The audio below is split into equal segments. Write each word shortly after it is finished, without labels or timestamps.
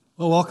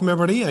Well, welcome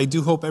everybody. I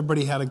do hope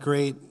everybody had a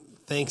great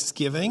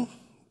Thanksgiving.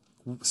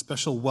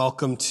 Special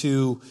welcome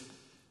to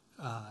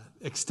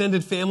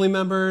extended family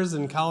members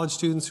and college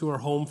students who are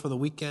home for the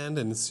weekend,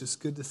 and it's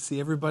just good to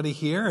see everybody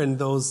here, and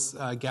those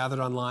gathered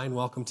online,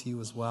 welcome to you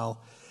as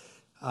well.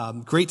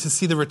 Great to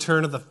see the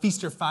return of the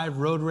Feaster 5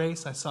 road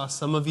race. I saw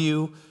some of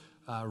you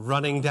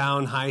running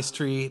down High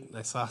Street.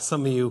 I saw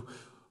some of you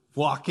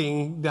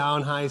walking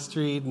down High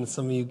Street, and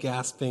some of you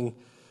gasping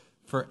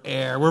for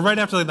air. We're right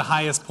after the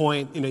highest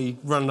point. You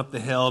run up the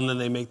hill, and then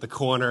they make the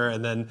corner,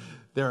 and then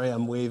there I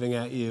am waving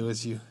at you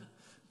as you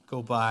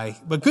go by.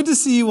 But good to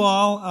see you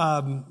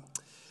all.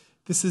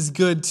 This is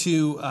good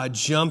to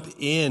jump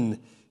in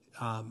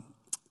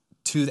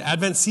to the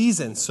Advent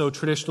season. So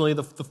traditionally,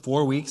 the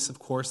 4 weeks, of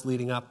course,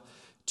 leading up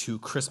to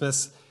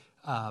Christmas.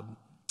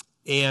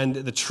 And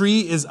the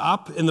tree is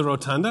up in the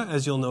rotunda,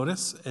 as you'll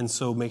notice. And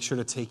so make sure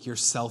to take your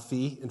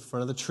selfie in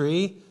front of the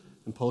tree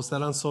and post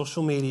that on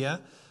social media.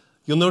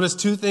 You'll notice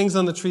two things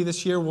on the tree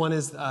this year. One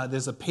is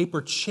there's a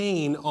paper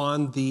chain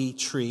on the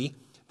tree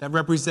that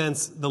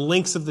represents, the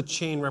links of the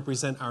chain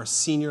represent our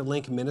Senior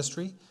Link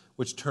ministry,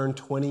 which turned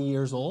 20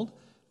 years old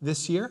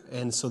this year.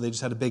 And so they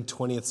just had a big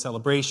 20th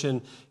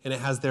celebration, and it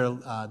has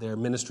their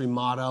ministry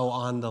motto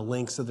on the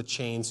links of the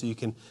chain, so you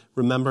can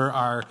remember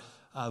our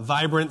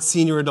vibrant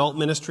senior adult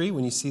ministry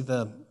when you see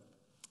the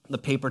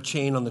paper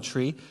chain on the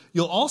tree.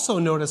 You'll also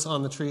notice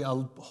on the tree a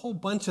whole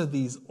bunch of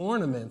these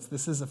ornaments.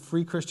 This is a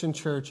Free Christian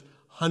Church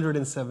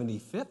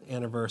 175th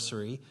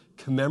anniversary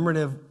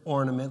commemorative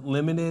ornament,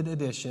 limited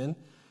edition,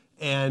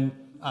 and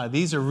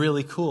these are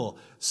really cool.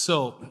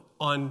 So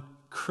on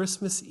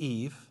Christmas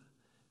Eve,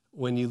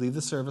 when you leave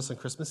the service on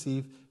Christmas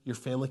Eve, your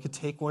family could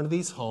take one of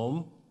these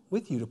home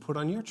with you to put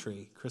on your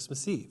tree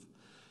Christmas Eve.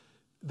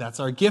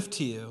 That's our gift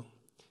to you.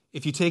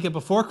 If you take it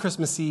before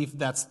Christmas Eve,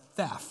 that's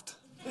theft,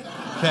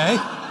 okay?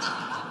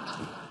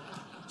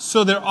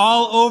 So they're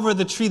all over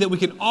the tree that we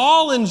can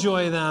all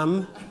enjoy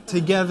them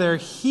together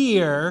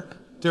here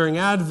during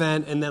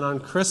Advent, and then on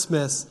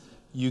Christmas,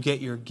 you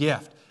get your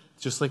gift.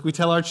 Just like we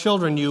tell our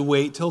children, you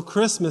wait till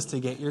Christmas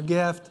to get your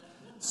gift.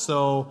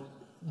 So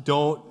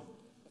don't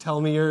tell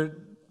me your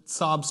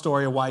sob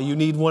story of why you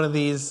need one of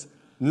these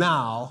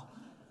now.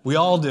 We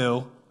all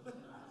do.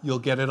 You'll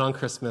get it on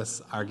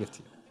Christmas, our gift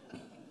to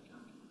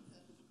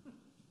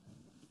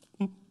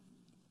you.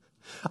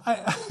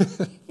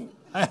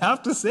 I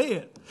have to say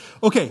it.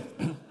 Okay,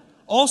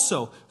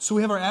 also, so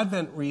we have our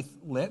Advent wreath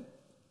lit,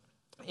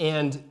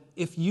 and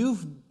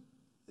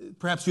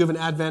perhaps you have an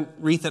Advent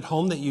wreath at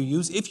home that you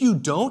use. If you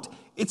don't,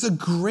 it's a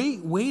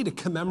great way to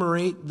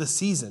commemorate the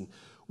season.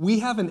 We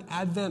have an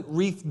Advent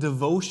wreath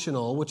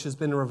devotional, which has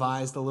been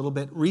revised a little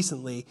bit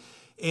recently.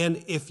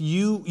 And if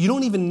you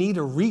don't even need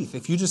a wreath.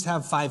 If you just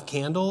have 5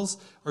 candles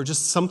or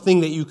just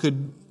something that you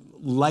could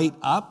light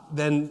up,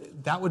 then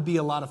that would be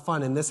a lot of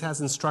fun. And this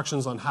has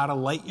instructions on how to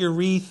light your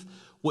wreath,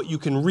 what you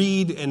can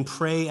read and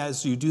pray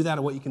as you do that,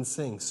 and what you can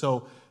sing.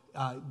 So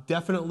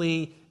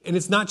definitely, and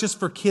it's not just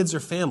for kids or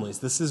families.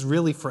 This is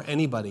really for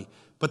anybody.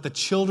 But the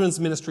children's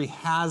ministry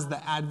has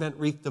the Advent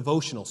wreath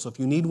devotional. So if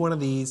you need one of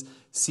these,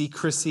 see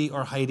Chrissy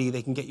or Heidi.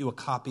 They can get you a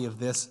copy of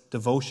this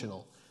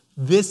devotional.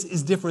 This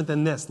is different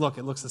than this. Look,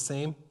 it looks the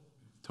same.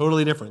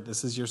 Totally different.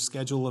 This is your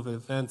schedule of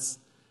events.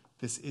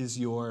 This is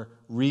your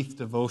wreath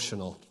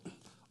devotional.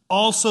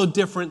 Also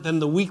different than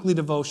the weekly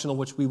devotional,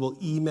 which we will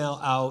email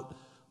out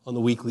on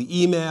the weekly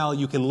email.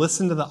 You can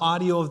listen to the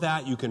audio of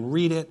that. You can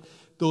read it.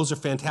 Those are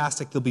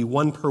fantastic. There'll be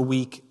one per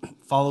week.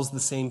 Follows the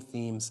same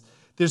themes.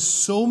 There's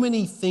so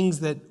many things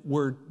that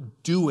we're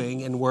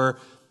doing, and we're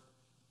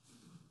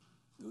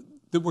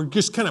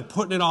just kind of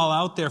putting it all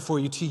out there for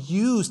you to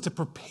use to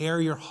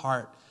prepare your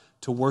heart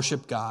to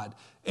worship God.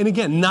 And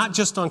again, not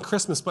just on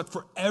Christmas, but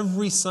for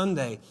every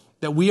Sunday,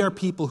 that we are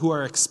people who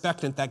are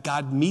expectant that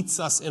God meets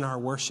us in our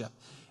worship,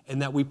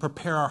 and that we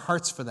prepare our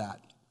hearts for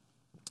that.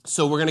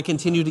 So we're going to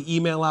continue to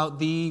email out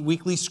the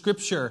weekly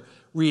scripture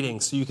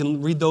readings, so you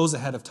can read those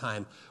ahead of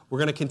time. We're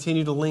going to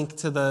continue to link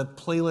to the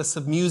playlists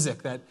of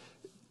music that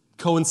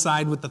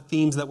coincide with the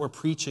themes that we're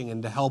preaching,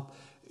 and to help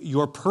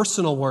your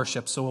personal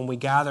worship. So when we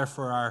gather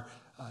for our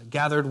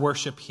gathered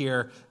worship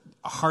here,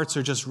 our hearts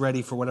are just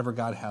ready for whatever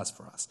God has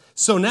for us.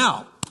 So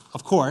now,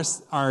 of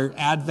course, our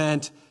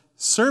Advent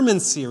sermon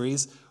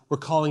series, we're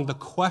calling The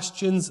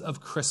Questions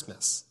of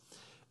Christmas.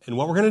 And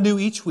what we're going to do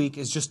each week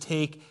is just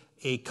take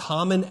a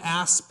common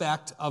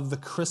aspect of the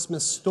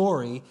Christmas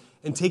story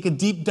and take a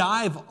deep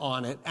dive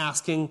on it,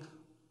 asking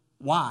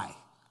why.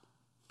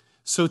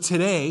 So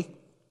today,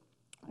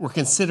 we're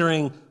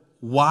considering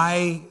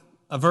why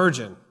a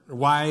virgin, or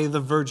why the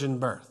virgin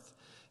birth.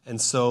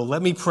 And so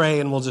let me pray,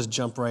 and we'll just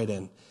jump right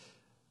in.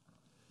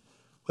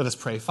 Let us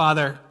pray.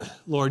 Father,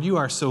 Lord, you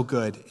are so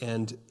good,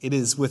 and it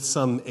is with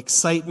some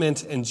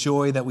excitement and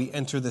joy that we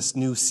enter this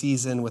new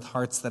season with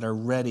hearts that are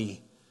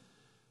ready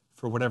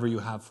for whatever you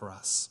have for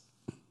us.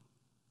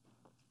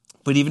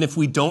 But even if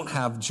we don't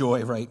have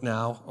joy right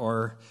now,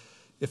 or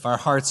if our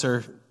hearts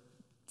are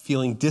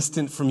feeling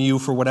distant from you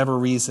for whatever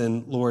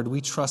reason, Lord,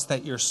 we trust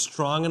that you're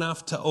strong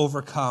enough to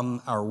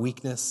overcome our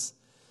weakness,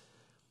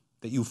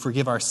 that you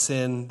forgive our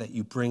sin, that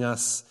you bring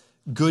us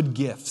good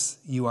gifts,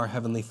 you, our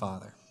Heavenly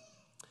Father.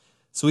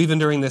 So even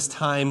during this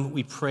time,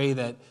 we pray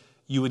that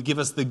you would give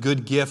us the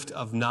good gift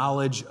of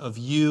knowledge of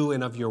you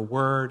and of your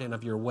word and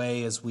of your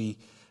way as we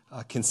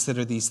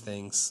consider these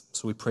things.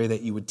 So we pray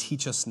that you would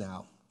teach us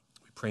now.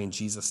 We pray in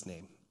Jesus'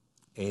 name.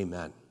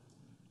 Amen.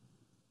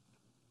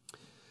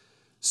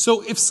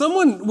 So if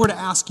someone were to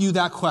ask you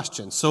that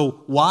question,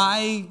 so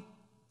why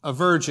a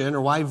virgin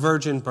or why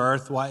virgin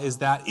birth? Why is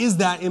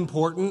that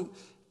important?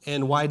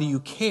 And why do you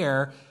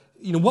care?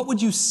 What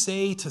would you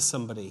say to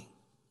somebody?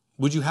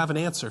 Would you have an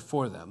answer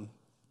for them?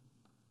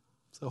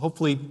 So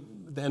hopefully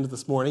at the end of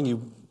this morning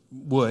you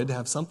would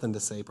have something to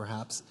say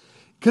perhaps.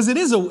 Because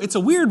it's a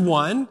weird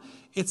one.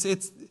 It's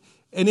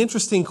an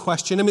interesting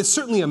question. I mean, it's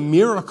certainly a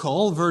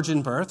miracle,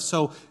 virgin birth.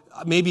 So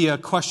maybe a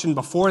question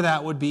before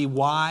that would be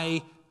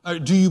why, or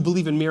do you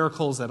believe in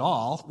miracles at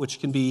all? Which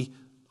can be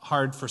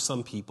hard for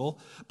some people.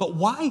 But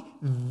why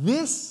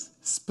this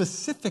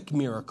specific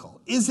miracle?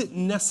 Is it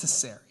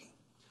necessary?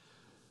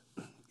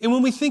 And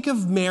when we think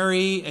of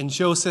Mary and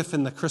Joseph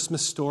in the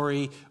Christmas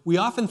story, we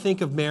often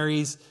think of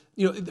Mary's,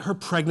 her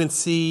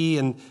pregnancy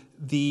and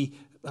the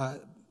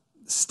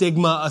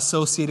stigma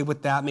associated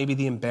with that, maybe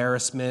the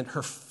embarrassment,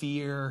 her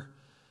fear,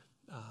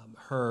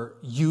 her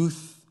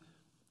youth,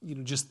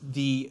 just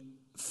the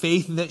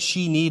faith that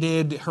she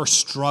needed, her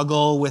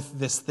struggle with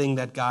this thing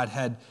that God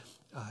had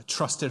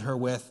trusted her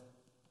with.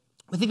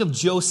 We think of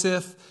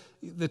Joseph,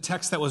 the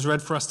text that was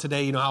read for us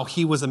today, how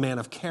he was a man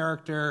of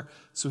character,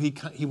 so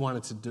he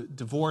wanted to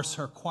divorce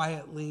her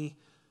quietly.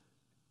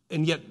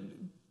 And yet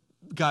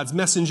God's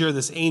messenger,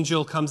 this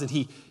angel, comes and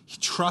he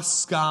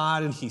trusts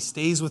God and he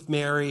stays with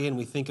Mary, and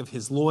we think of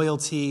his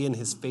loyalty and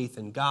his faith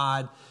in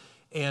God.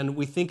 And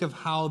we think of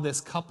how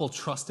this couple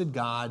trusted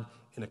God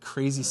in a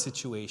crazy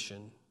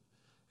situation.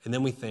 And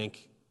then we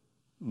think,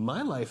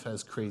 my life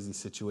has crazy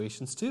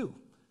situations too.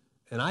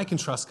 And I can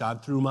trust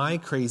God through my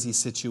crazy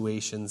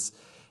situations.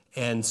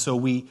 And so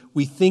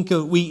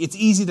it's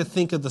easy to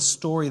think of the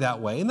story that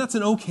way, and that's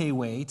an okay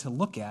way to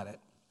look at it.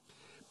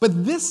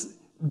 But this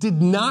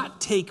did not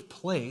take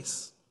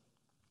place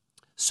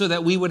so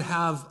that we would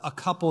have a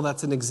couple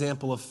that's an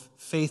example of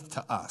faith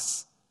to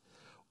us.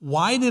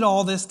 Why did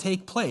all this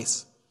take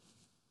place?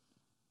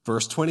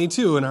 Verse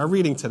 22 in our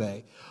reading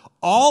today.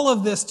 All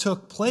of this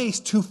took place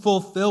to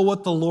fulfill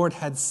what the Lord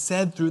had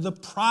said through the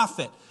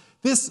prophet.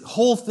 This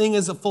whole thing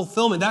is a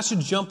fulfillment. That should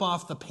jump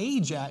off the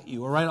page at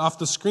you or right off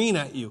the screen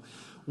at you.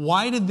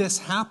 Why did this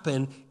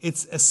happen?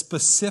 It's a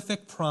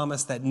specific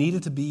promise that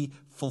needed to be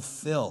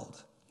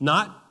fulfilled.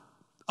 Not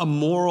a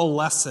moral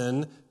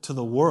lesson to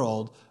the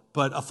world,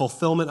 but a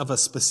fulfillment of a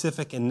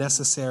specific and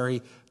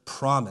necessary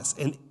promise.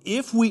 And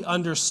if we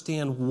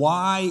understand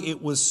why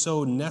it was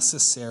so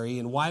necessary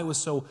and why it was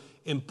so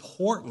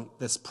important,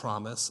 this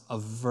promise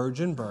of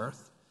virgin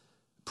birth,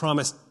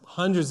 promised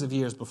hundreds of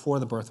years before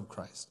the birth of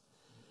Christ,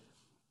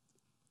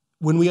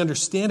 when we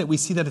understand it, we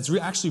see that it's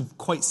actually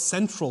quite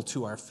central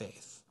to our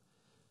faith.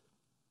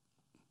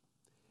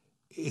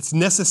 It's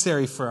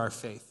necessary for our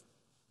faith.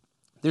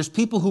 There's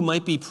people who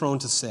might be prone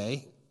to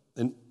say,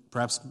 and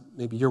perhaps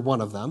maybe you're one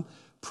of them,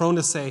 prone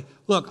to say,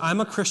 look, I'm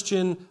a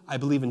Christian, I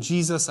believe in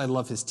Jesus, I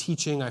love his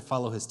teaching, I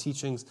follow his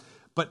teachings,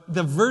 but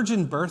the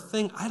virgin birth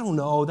thing, I don't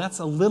know, that's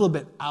a little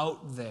bit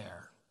out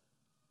there.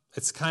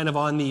 It's kind of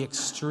on the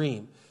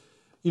extreme.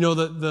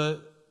 The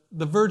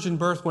virgin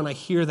birth, when I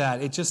hear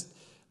that,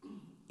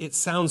 it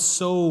sounds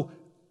so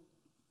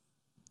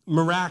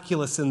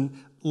miraculous and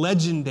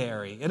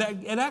legendary.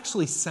 It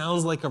actually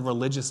sounds like a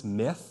religious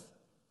myth.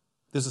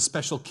 There's a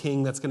special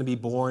king that's going to be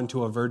born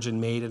to a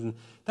virgin maiden.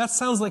 That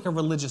sounds like a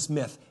religious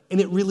myth, and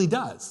it really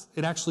does.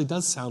 It actually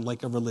does sound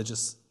like a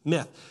religious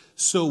myth.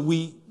 So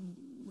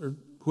or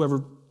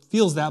whoever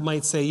feels that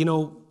might say,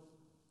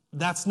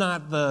 that's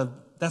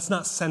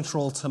not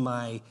central to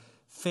my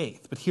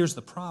faith. But here's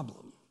the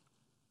problem.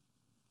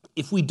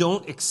 If we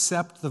don't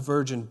accept the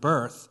virgin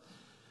birth,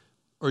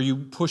 or you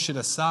push it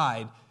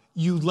aside,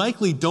 you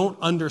likely don't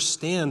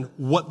understand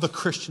what the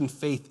Christian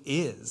faith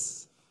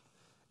is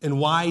and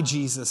why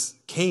Jesus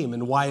came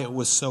and why it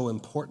was so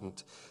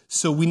important.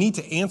 So we need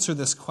to answer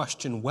this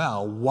question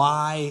well.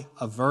 Why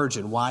a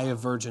virgin? Why a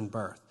virgin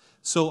birth?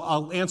 So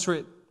I'll answer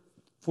it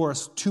for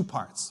us two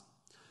parts.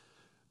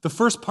 The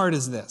first part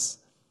is this.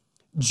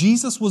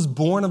 Jesus was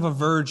born of a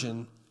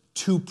virgin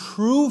to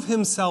prove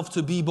himself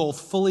to be both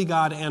fully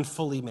God and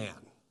fully man,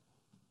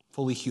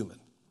 fully human.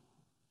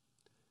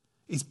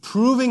 He's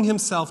proving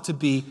himself to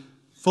be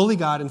fully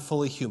God and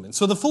fully human.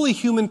 So the fully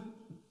human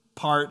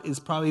part is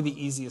probably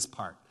the easiest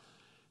part.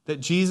 That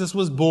Jesus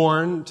was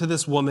born to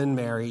this woman,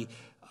 Mary.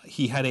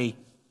 He had a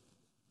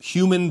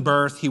human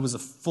birth. He was a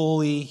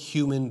fully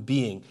human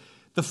being.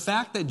 The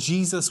fact that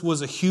Jesus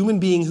was a human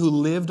being who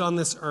lived on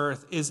this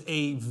earth is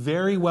a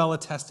very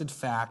well-attested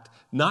fact,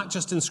 not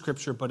just in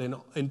Scripture, but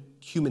in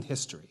human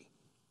history.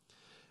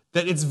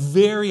 That it's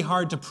very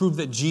hard to prove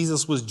that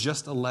Jesus was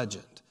just a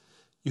legend.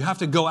 You have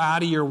to go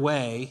out of your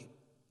way,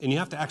 and you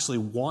have to actually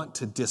want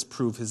to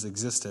disprove his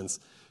existence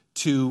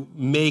to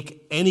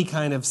make any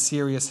kind of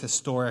serious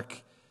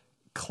historic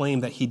claim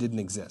that he didn't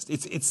exist.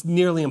 It's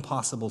nearly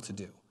impossible to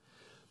do.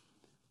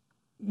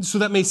 So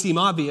that may seem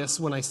obvious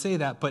when I say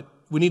that, but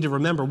we need to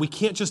remember, we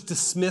can't just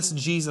dismiss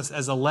Jesus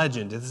as a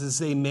legend. This is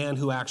a man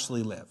who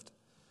actually lived.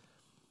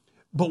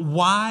 But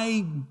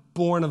why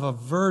born of a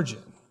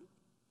virgin?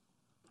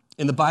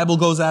 And the Bible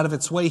goes out of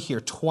its way here,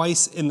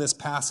 twice in this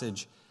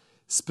passage,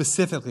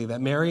 specifically,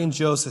 that Mary and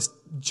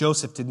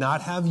Joseph did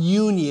not have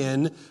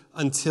union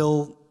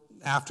until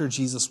after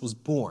Jesus was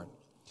born.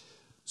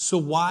 So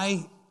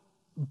why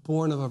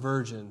born of a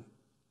virgin?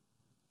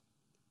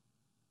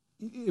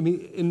 I mean,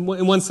 in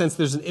one sense,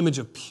 there's an image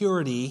of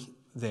purity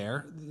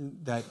there,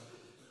 that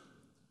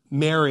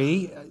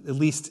Mary, at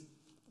least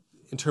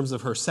in terms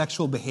of her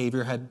sexual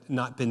behavior, had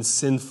not been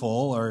sinful,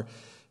 or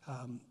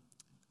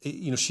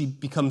she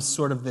becomes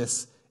sort of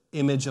this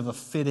image of a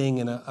fitting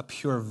and a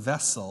pure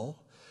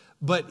vessel.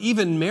 But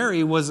even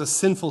Mary was a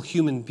sinful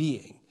human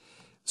being.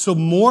 So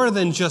more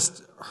than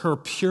just her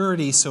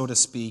purity, so to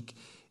speak,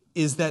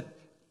 is that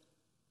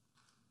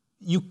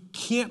you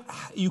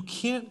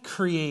can't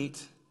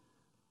create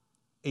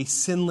a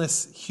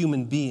sinless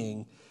human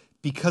being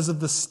because of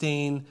the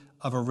stain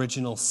of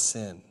original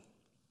sin.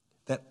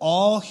 That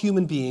all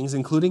human beings,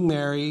 including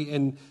Mary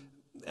and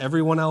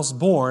everyone else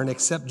born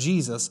except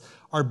Jesus,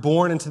 are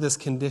born into this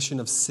condition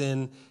of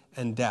sin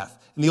and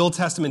death. In the Old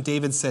Testament,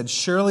 David said,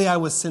 "Surely I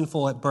was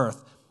sinful at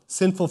birth,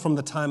 sinful from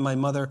the time my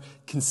mother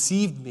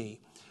conceived me."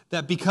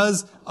 That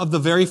because of the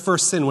very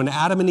first sin, when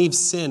Adam and Eve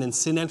sin and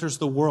sin enters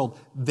the world,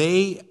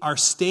 they are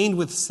stained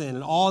with sin,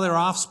 and all their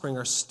offspring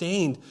are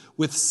stained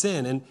with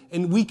sin.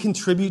 And we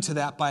contribute to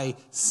that by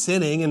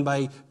sinning and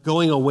by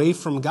going away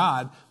from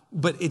God.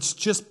 But it's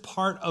just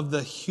part of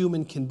the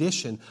human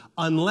condition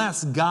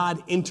unless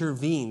God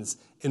intervenes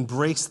and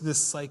breaks this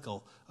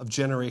cycle of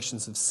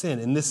generations of sin.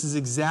 And this is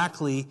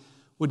exactly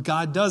what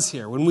God does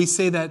here. When we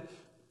say that,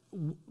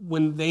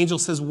 when the angel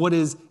says what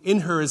is in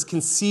her is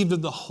conceived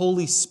of the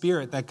Holy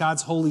Spirit, that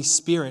God's Holy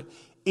Spirit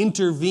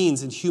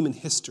intervenes in human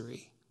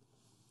history.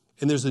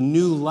 And there's a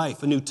new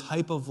life, a new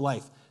type of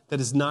life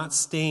that is not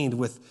stained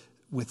with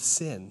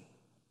sin,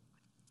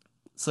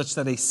 such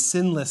that a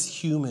sinless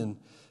human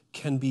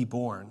can be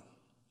born.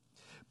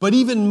 But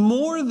even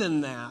more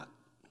than that,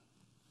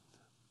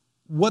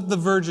 what the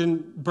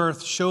virgin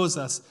birth shows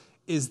us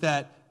is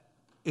that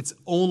it's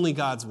only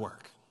God's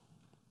work.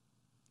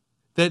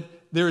 That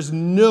there's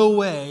no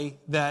way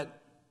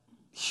that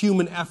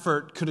human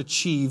effort could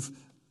achieve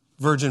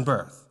virgin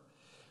birth.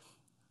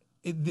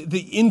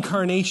 The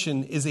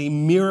incarnation is a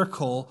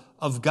miracle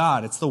of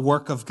God. It's the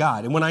work of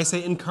God. And when I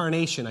say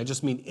incarnation, I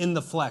just mean in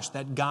the flesh,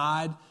 that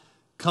God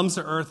comes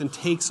to earth and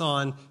takes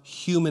on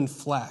human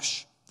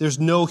flesh. There's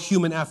no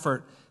human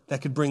effort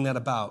that could bring that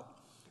about.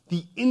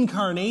 The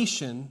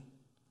incarnation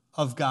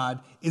of God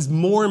is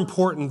more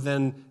important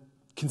than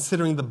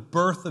considering the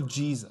birth of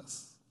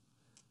Jesus.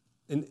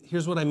 And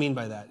here's what I mean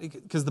by that.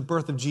 Because the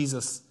birth of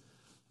Jesus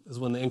is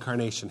when the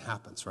incarnation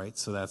happens, right?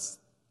 So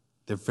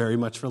they're very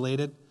much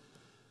related.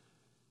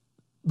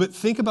 But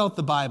think about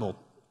the Bible.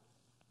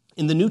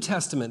 In the New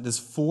Testament, there's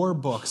 4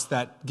 books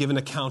that give an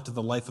account of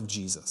the life of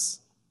Jesus.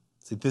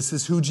 So this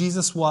is who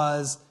Jesus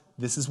was.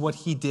 This is what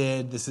he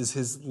did. This is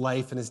his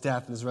life and his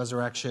death and his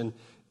resurrection.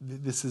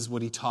 This is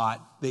what he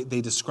taught. They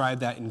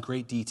describe that in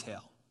great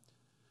detail.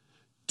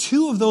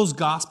 2 of those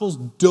Gospels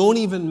don't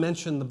even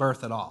mention the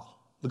birth at all.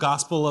 The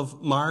Gospel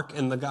of Mark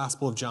and the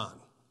Gospel of John.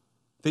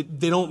 They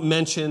don't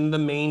mention the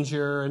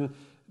manger and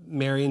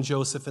Mary and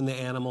Joseph and the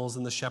animals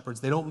and the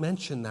shepherds. They don't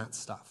mention that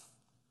stuff.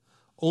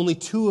 Only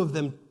 2 of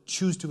them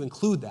choose to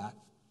include that.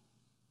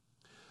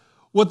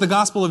 What the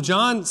Gospel of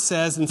John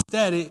says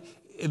instead,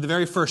 in the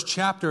very first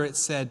chapter, it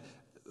said,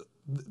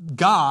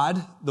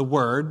 God, the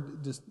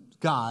Word, just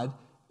God,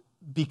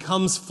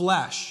 becomes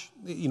flesh,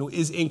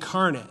 is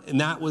incarnate. And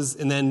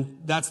then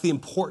that's the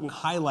important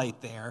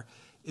highlight there,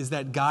 is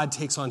that God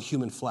takes on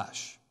human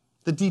flesh.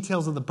 The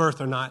details of the birth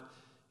are not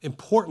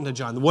important to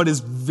John. What is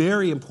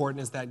very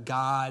important is that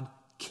God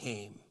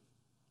came.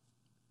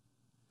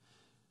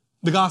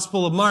 The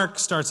Gospel of Mark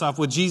starts off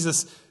with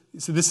Jesus.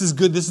 So this is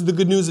good. This is the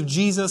good news of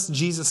Jesus.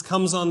 Jesus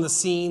comes on the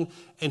scene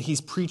and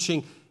he's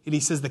preaching, and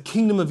he says the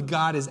kingdom of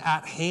God is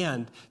at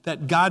hand,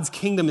 that God's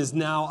kingdom is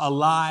now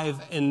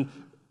alive and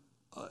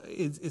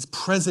is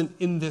present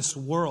in this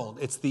world.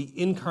 It's the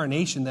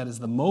incarnation that is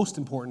the most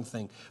important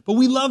thing. But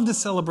we love to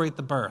celebrate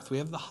the birth. We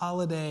have the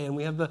holiday and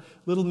we have the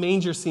little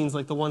manger scenes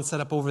like the one set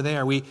up over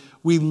there. We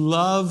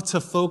love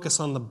to focus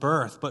on the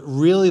birth, but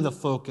really the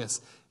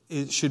focus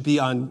should be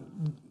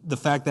on the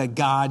fact that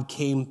God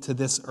came to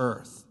this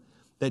earth,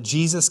 that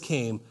Jesus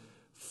came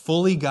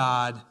fully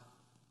God,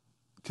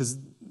 because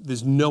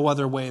there's no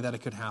other way that it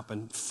could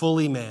happen,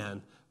 fully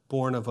man,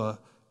 born of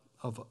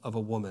a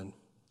woman.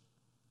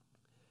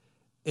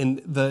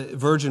 And the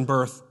virgin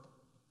birth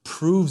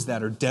proves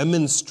that, or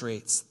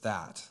demonstrates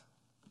that.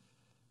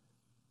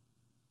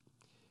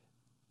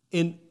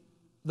 In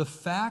the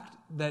fact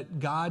that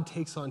God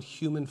takes on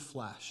human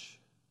flesh,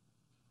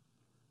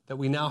 that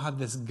we now have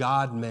this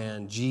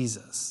God-man,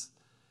 Jesus,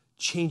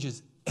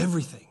 changes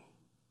everything.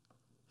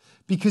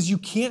 Because you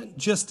can't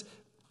just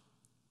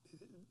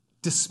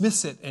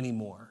dismiss it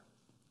anymore.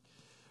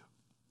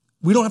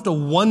 We don't have to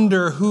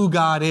wonder who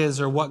God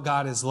is or what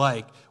God is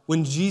like.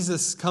 When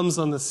Jesus comes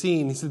on the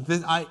scene, he said,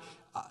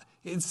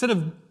 instead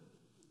of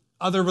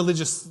other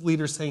religious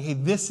leaders saying, hey,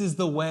 this is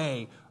the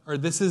way or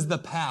this is the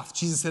path,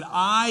 Jesus said,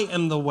 I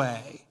am the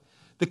way.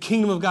 The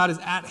kingdom of God is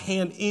at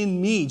hand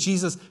in me.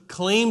 Jesus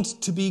claimed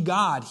to be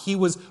God. He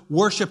was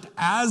worshiped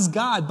as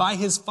God by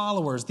his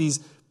followers, these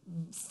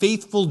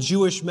faithful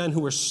Jewish men who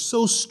were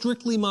so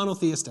strictly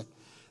monotheistic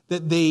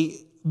that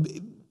they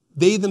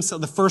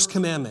themselves, the first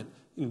commandment,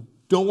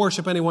 don't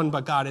worship anyone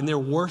but God, and they're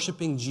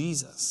worshiping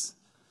Jesus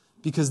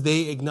because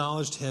they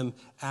acknowledged him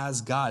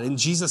as God. And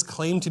Jesus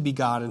claimed to be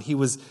God, and he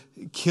was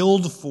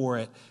killed for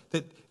it,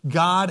 that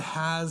God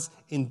has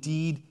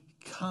indeed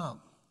come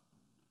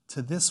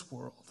to this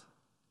world.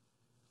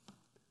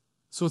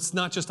 So it's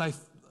not just I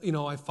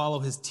follow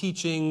his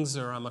teachings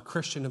or I'm a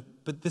Christian,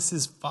 but this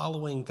is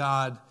following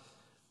God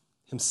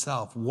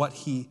himself, what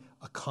he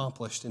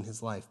accomplished in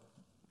his life.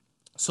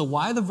 So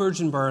why the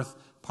virgin birth?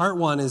 Part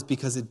one is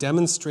because it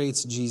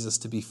demonstrates Jesus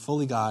to be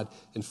fully God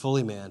and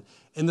fully man.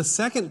 And the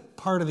second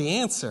part of the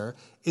answer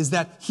is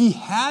that he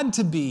had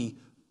to be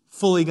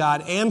fully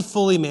God and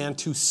fully man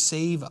to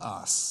save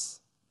us.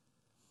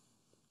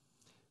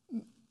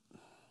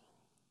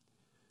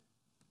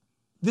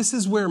 This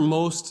is where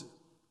most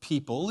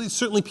people,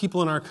 certainly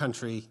people in our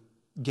country,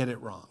 get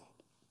it wrong.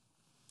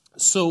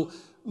 So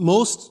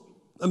most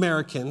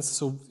Americans,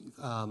 sort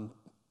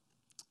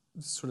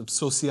of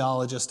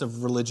sociologist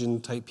of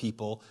religion type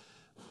people,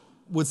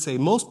 would say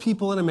most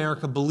people in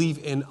America believe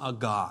in a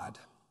God.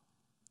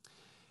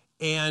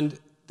 And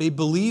they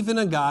believe in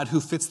a God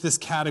who fits this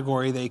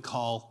category they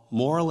call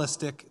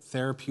moralistic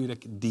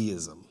therapeutic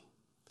deism.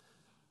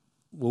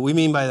 What we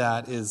mean by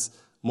that is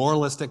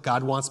moralistic,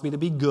 God wants me to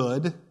be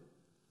good.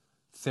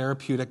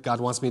 Therapeutic, God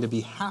wants me to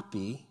be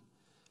happy.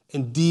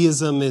 And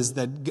deism is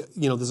that,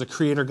 there's a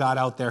creator God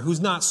out there who's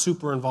not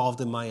super involved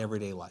in my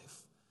everyday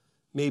life.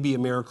 Maybe a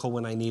miracle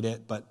when I need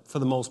it, but for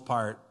the most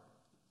part,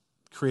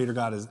 creator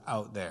God is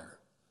out there.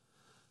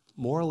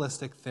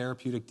 Moralistic,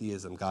 therapeutic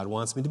deism. God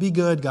wants me to be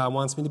good, God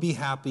wants me to be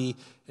happy,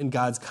 and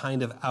God's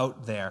kind of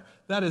out there.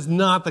 That is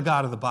not the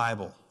God of the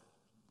Bible.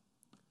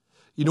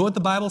 You know what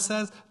the Bible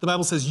says? The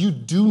Bible says you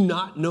do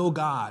not know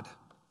God.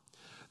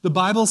 The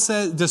Bible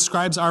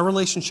describes our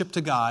relationship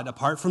to God,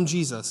 apart from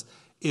Jesus,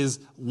 is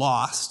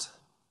lost,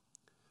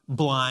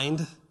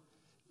 blind,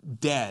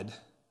 dead,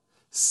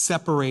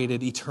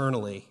 separated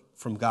eternally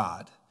from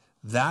God.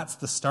 That's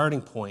the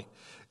starting point.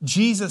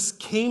 Jesus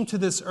came to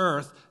this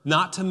earth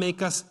not to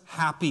make us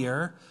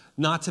happier,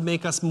 not to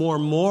make us more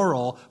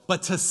moral,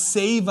 but to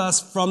save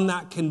us from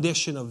that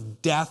condition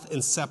of death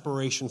and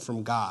separation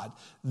from God.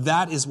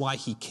 That is why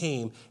he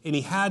came, and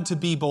he had to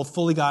be both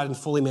fully God and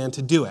fully man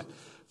to do it.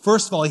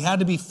 First of all, he had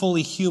to be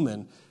fully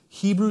human.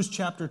 Hebrews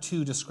chapter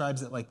 2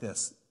 describes it like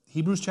this.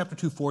 Hebrews chapter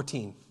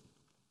 2:14,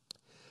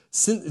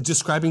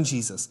 describing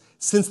Jesus.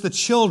 Since the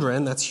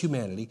children, that's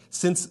humanity,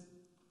 since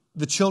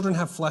the children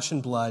have flesh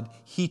and blood,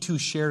 he too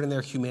shared in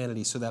their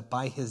humanity, so that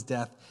by his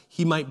death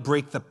he might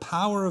break the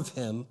power of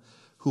him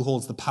who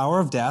holds the power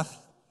of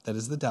death, that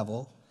is the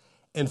devil,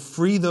 and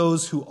free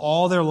those who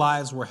all their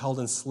lives were held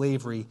in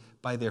slavery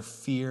by their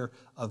fear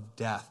of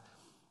death.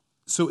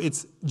 So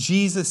it's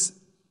Jesus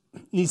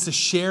needs to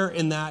share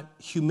in that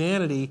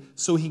humanity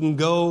so he can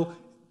go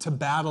to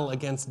battle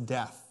against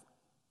death.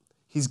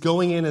 He's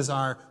going in as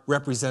our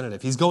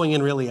representative. He's going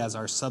in really as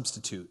our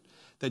substitute.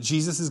 That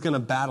Jesus is going to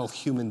battle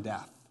human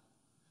death.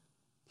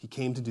 He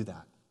came to do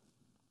that.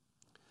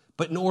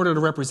 But in order to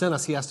represent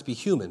us, he has to be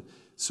human.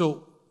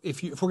 So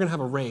if we're going to have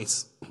a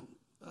race,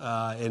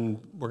 and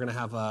we're going to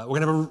have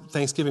a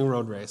Thanksgiving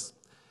road race,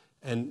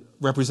 and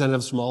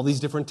representatives from all these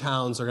different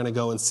towns are going to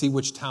go and see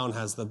which town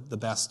has the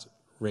best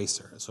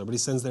racer. So everybody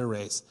sends their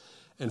race.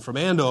 And from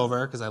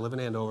Andover, because I live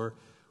in Andover,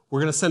 we're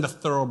going to send a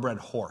thoroughbred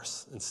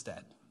horse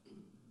instead.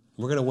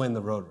 We're going to win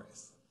the road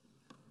race.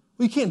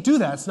 Well, you can't do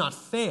that. It's not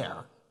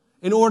fair.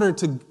 In order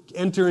to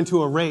enter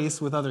into a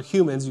race with other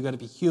humans, you've got to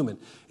be human.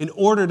 In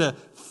order to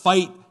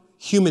fight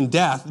human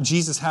death,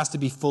 Jesus has to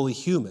be fully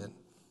human.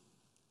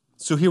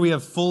 So here we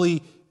have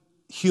fully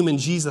human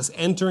Jesus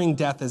entering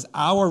death as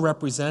our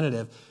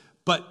representative,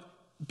 but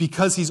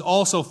because he's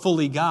also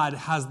fully God,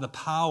 has the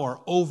power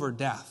over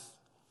death.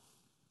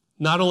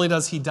 Not only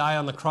does he die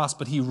on the cross,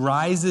 but he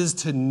rises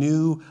to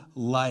new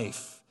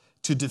life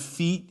to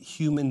defeat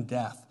human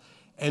death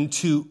and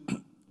to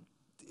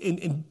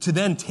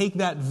then take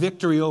that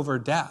victory over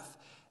death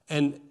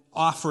and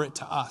offer it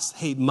to us.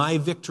 Hey, my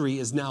victory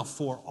is now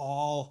for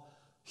all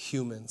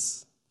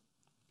humans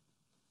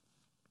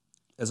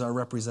as our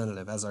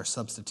representative, as our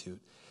substitute.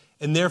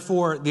 And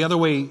therefore, the other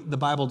way the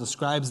Bible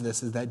describes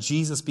this is that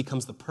Jesus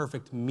becomes the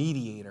perfect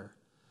mediator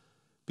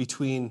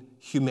between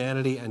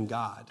humanity and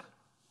God.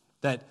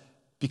 That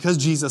because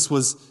Jesus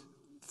was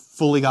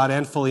fully God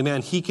and fully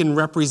man, he can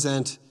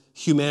represent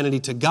humanity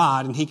to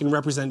God, and he can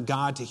represent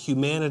God to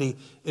humanity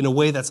in a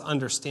way that's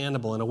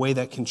understandable, in a way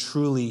that can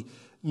truly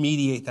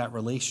mediate that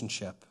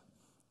relationship.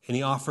 And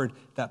he offered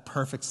that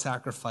perfect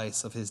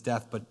sacrifice of his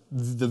death, but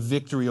the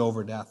victory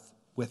over death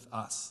with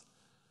us.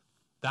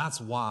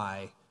 That's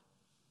why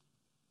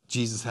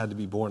Jesus had to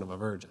be born of a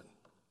virgin,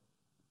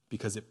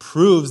 because it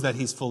proves that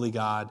he's fully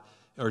God,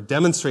 or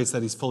demonstrates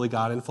that he's fully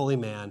God and fully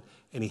man,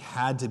 and he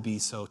had to be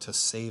so to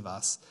save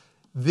us.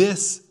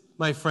 This,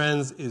 my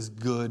friends, is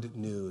good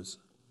news.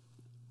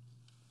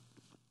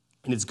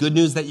 And it's good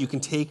news that you can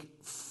take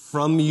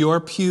from your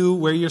pew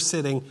where you're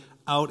sitting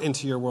out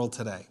into your world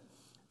today.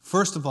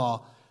 First of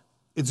all,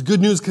 it's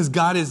good news because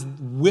God is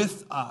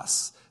with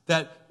us,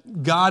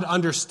 that God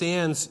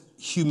understands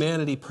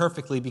humanity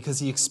perfectly because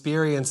he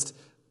experienced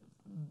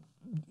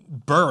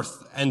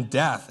birth and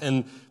death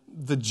and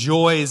the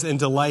joys and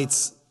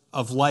delights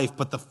of life,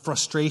 but the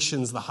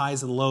frustrations, the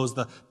highs and lows,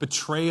 the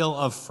betrayal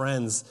of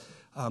friends,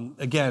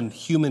 again,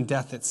 human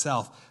death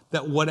itself,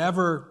 that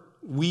whatever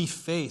we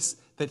face,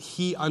 that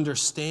he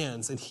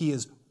understands and he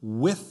is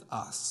with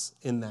us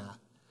in that.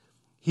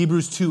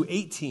 Hebrews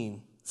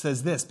 2:18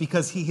 says this,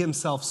 because he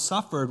himself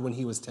suffered when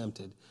he was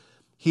tempted,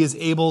 he is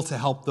able to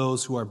help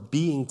those who are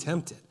being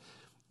tempted.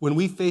 When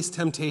we face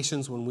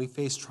temptations, when we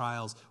face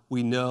trials,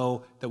 we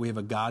know that we have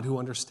a God who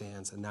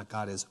understands and that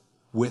God is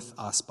with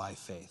us by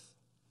faith.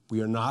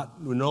 We're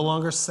no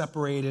longer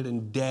separated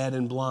and dead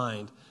and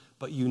blind,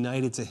 but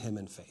united to him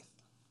in faith.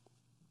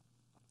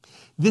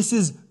 This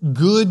is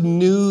good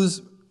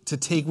news to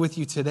take with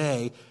you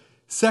today.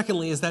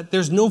 Secondly, is that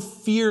there's no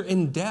fear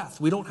in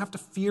death. We don't have to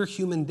fear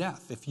human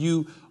death. If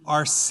you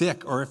are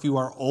sick or if you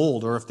are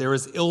old or if there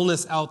is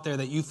illness out there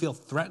that you feel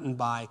threatened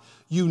by,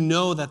 you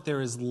know that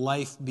there is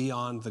life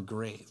beyond the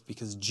grave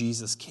because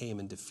Jesus came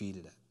and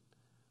defeated it.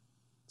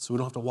 So we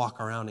don't have to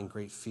walk around in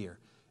great fear.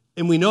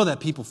 And we know that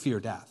people fear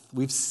death.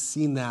 We've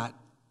seen that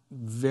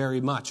very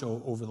much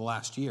over the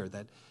last year,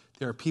 that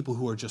there are people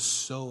who are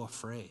just so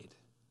afraid.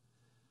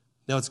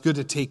 Now, it's good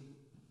to take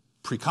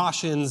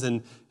precautions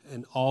and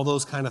all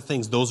those kind of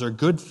things. Those are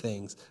good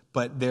things,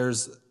 but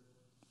there's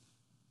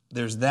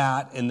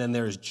that, and then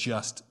there's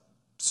just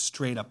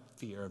straight up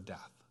fear of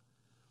death.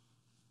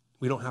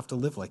 We don't have to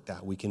live like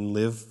that. We can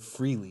live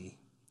freely.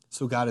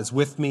 So God is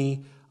with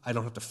me. I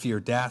don't have to fear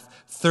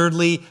death.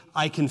 Thirdly,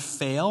 I can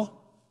fail,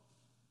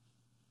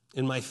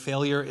 and my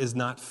failure is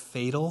not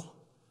fatal.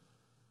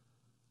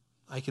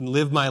 I can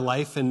live my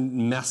life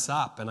and mess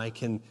up, and I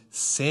can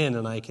sin,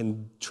 and I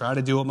can try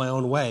to do it my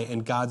own way,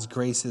 and God's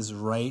grace is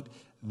right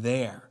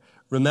there.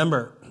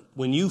 Remember,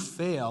 when you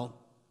fail,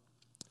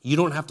 you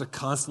don't have to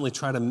constantly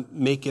try to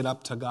make it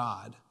up to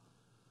God.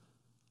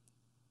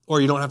 Or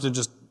you don't have to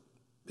just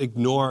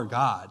ignore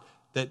God.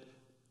 That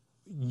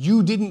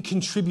you didn't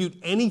contribute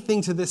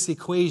anything to this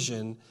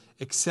equation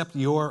except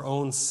your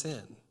own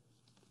sin.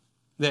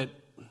 That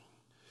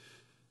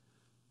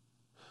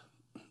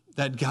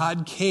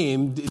God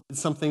came, did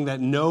something that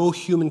no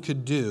human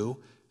could do,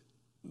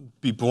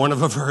 be born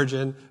of a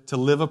virgin, to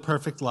live a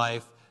perfect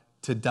life,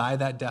 to die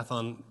that death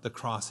on the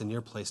cross in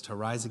your place, to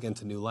rise again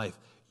to new life.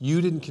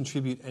 You didn't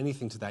contribute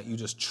anything to that. You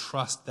just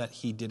trust that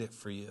he did it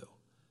for you.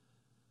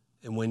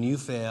 And when you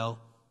fail,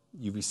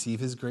 you receive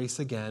his grace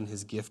again,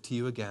 his gift to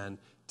you again,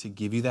 to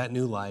give you that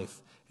new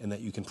life and that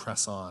you can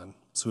press on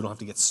so we don't have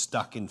to get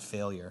stuck in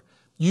failure.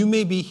 You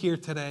may be here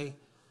today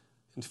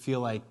and feel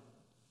like,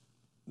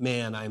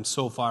 man, I'm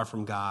so far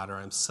from God, or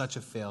I'm such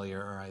a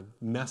failure, or I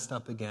messed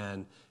up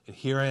again, and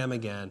here I am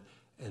again.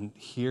 And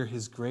here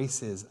his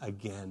grace is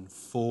again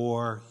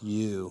for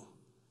you.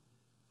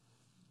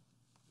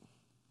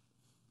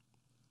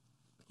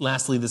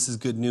 Lastly, this is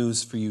good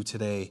news for you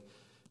today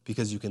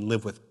because you can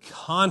live with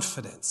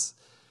confidence.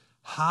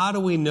 How do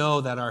we know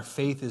that our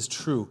faith is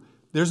true?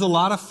 There's a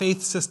lot of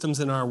faith systems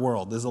in our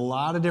world. There's a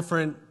lot of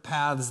different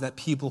paths that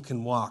people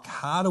can walk.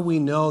 How do we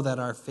know that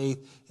our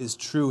faith is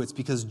true? It's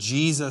because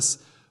Jesus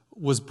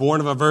was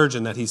born of a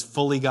virgin, that he's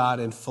fully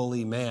God and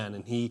fully man.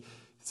 And he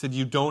said,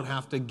 you don't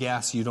have to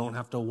guess, you don't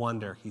have to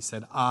wonder. He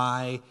said,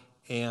 I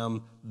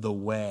am the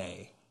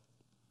way.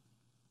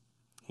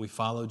 We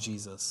follow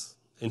Jesus.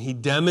 And he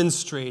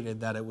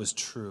demonstrated that it was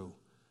true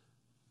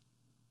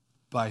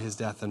by his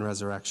death and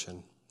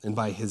resurrection, and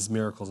by his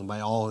miracles, and by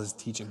all his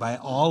teaching. By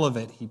all of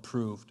it, he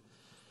proved.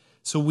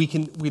 So we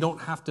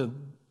don't have to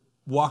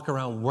walk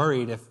around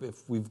worried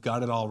if we've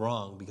got it all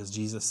wrong, because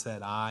Jesus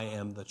said, I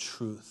am the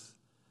truth.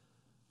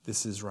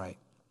 This is right.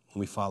 And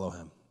we follow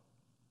him.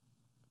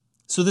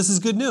 So this is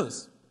good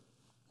news.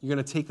 You're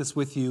going to take this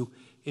with you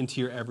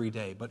into your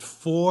everyday. But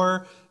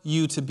for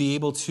you to be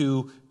able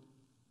to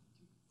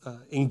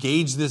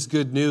engage this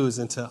good news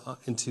and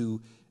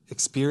to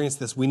experience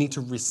this, we need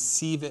to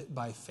receive it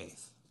by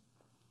faith.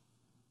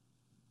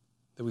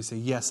 That we say,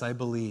 yes, I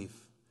believe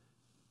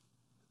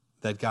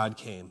that God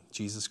came,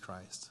 Jesus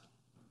Christ,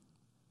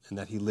 and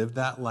that he lived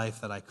that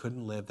life that I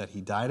couldn't live, that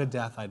he died a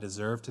death I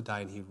deserved to die,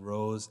 and he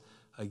rose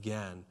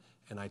again.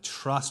 And I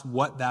trust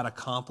what that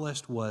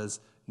accomplished was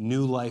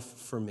new life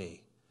for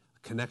me,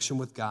 a connection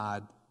with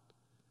God,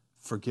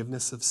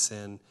 forgiveness of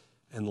sin,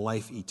 and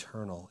life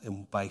eternal.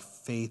 And by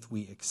faith,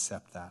 we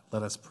accept that.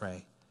 Let us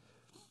pray.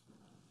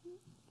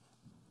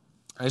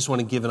 I just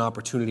want to give an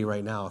opportunity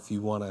right now, if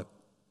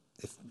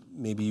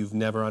maybe you've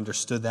never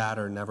understood that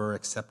or never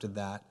accepted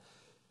that,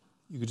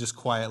 you could just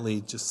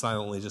quietly, just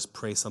silently, just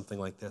pray something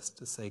like this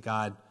to say,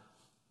 God,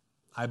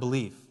 I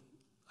believe.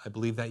 I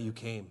believe that you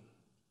came.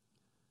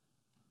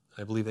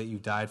 I believe that you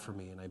died for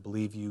me, and I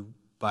believe you,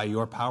 by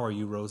your power,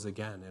 you rose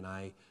again, and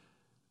I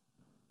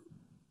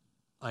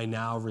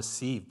now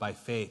receive by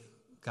faith.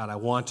 God, I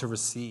want to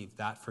receive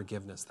that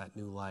forgiveness, that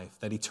new life,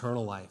 that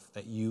eternal life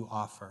that you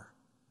offer.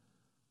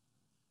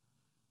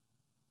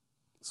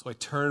 So I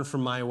turn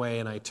from my way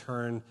and I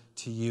turn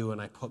to you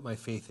and I put my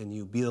faith in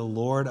you. Be the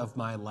Lord of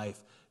my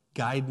life.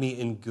 Guide me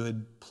in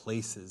good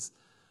places.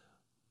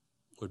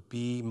 Lord,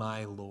 be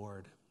my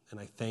Lord. And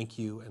I thank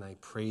you and I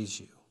praise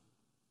you.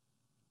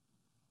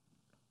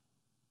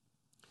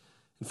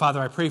 And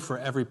Father, I pray for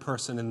every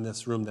person in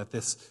this room that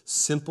this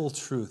simple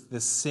truth,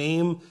 this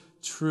same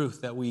truth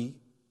that we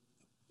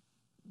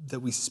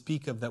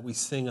speak of, that we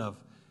sing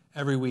of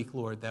every week,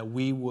 Lord, that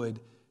we would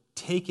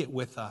take it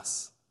with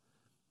us,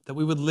 that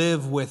we would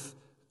live with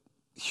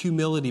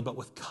humility but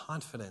with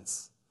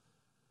confidence,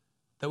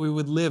 that we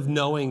would live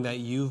knowing that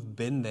you've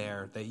been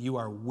there, that you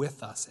are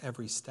with us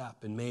every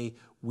step, and may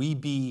we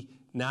be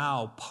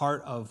now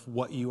part of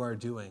what you are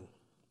doing,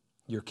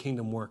 your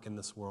kingdom work in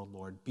this world,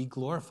 Lord. Be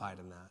glorified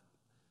in that.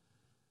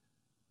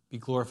 Be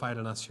glorified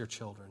in us, your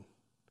children,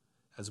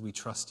 as we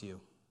trust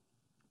you.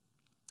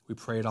 We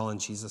pray it all in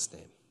Jesus'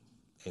 name.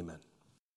 Amen.